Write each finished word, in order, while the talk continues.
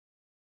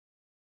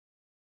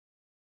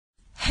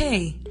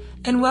Hey,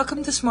 and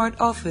welcome to Smart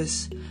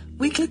Office,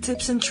 weekly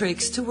tips and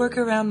tricks to work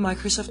around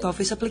Microsoft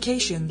Office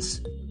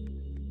applications.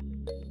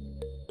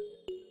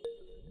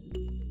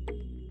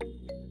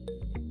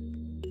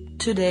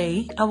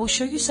 Today, I will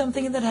show you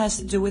something that has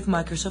to do with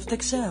Microsoft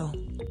Excel.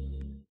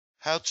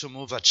 How to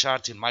move a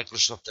chart in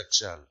Microsoft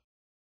Excel.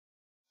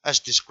 As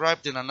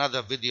described in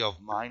another video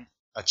of mine,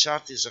 a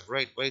chart is a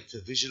great way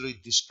to visually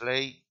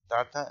display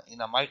data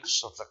in a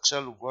Microsoft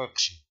Excel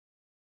worksheet.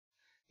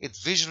 It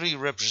visually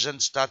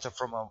represents data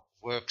from a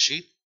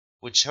worksheet,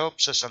 which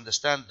helps us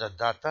understand the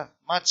data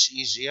much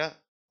easier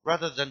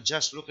rather than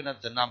just looking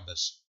at the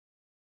numbers.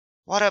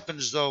 What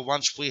happens though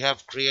once we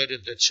have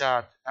created the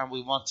chart and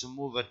we want to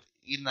move it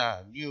in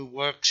a new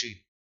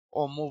worksheet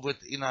or move it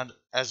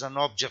as an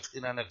object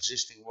in an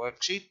existing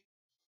worksheet?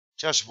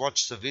 Just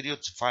watch the video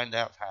to find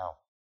out how.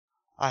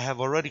 I have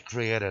already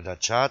created a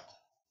chart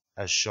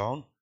as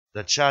shown.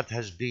 The chart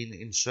has been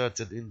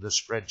inserted in the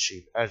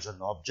spreadsheet as an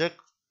object.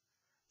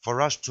 For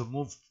us to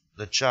move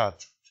the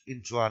chart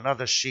into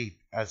another sheet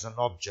as an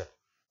object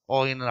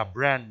or in a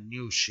brand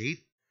new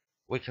sheet,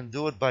 we can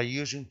do it by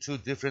using two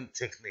different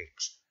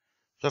techniques.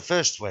 The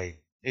first way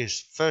is,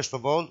 first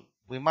of all,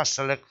 we must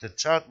select the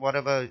chart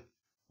whatever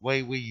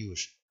way we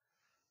use.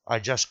 I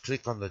just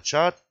click on the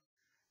chart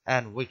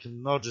and we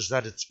can notice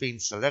that it's been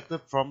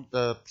selected from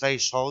the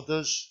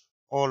placeholders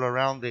all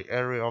around the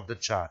area of the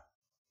chart.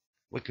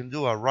 We can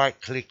do a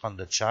right click on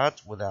the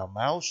chart with our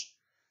mouse,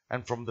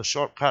 and from the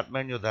shortcut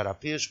menu that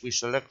appears, we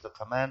select the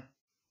command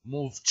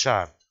Move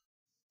Chart.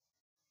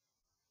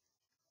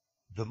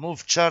 The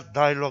Move Chart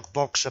dialog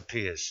box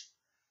appears.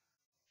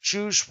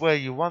 Choose where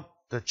you want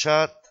the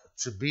chart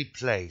to be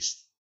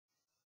placed.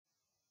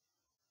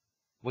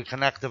 We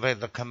can activate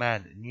the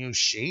command New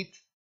Sheet,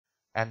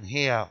 and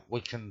here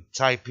we can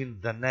type in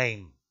the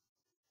name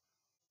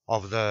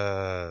of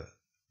the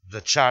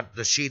chart,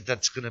 the sheet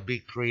that's going to be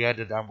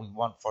created and we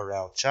want for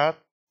our chart.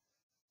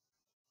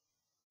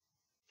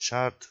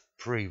 Chart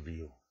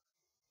Preview.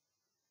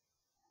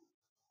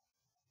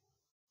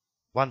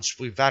 Once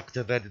we've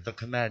activated the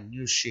command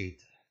New Sheet,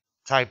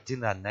 typed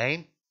in our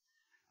name,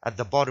 at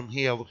the bottom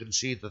here we can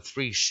see the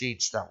three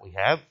sheets that we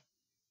have.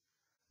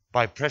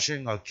 By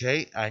pressing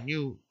OK, a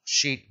new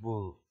sheet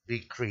will be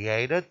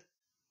created.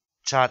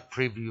 Chart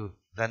Preview,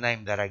 the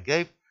name that I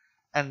gave,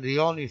 and the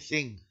only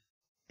thing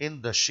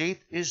in the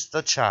sheet is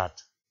the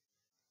chart.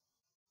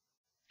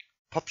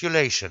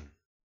 Population,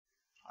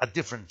 a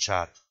different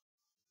chart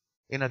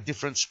in a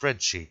different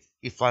spreadsheet.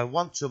 If I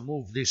want to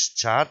move this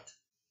chart,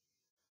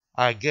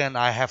 again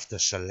I have to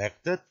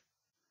select it.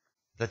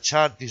 The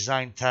Chart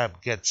Design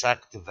tab gets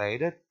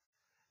activated,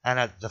 and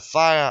at the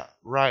far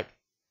right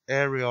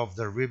area of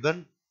the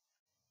ribbon,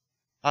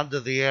 under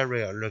the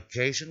area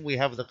Location, we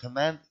have the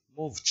command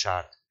Move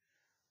Chart.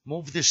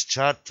 Move this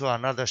chart to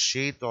another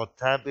sheet or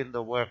tab in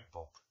the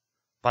workbook.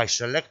 By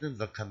selecting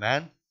the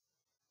command,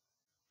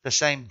 the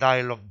same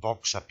dialog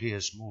box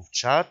appears, Move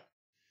Chart,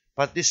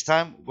 but this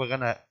time we're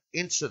going to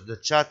insert the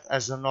chart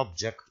as an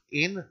object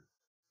in.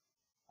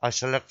 I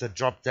select the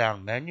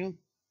drop-down menu,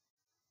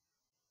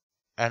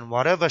 and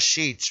whatever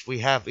sheets we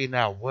have in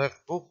our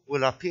workbook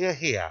will appear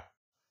here.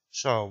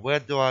 So where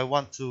do I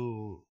want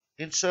to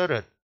insert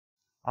it?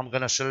 I'm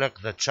going to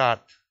select the chart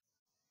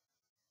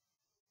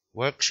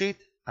worksheet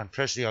and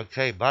press the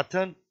OK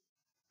button,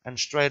 and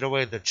straight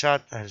away the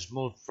chart has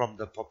moved from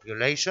the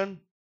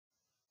population,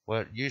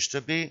 where it used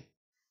to be,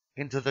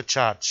 into the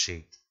chart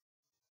sheet.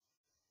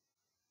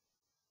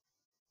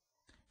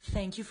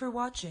 Thank you for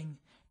watching.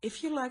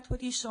 If you liked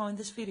what you saw in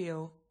this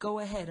video, go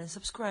ahead and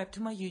subscribe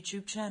to my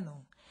YouTube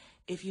channel.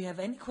 If you have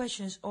any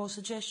questions or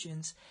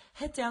suggestions,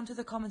 head down to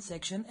the comment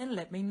section and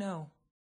let me know.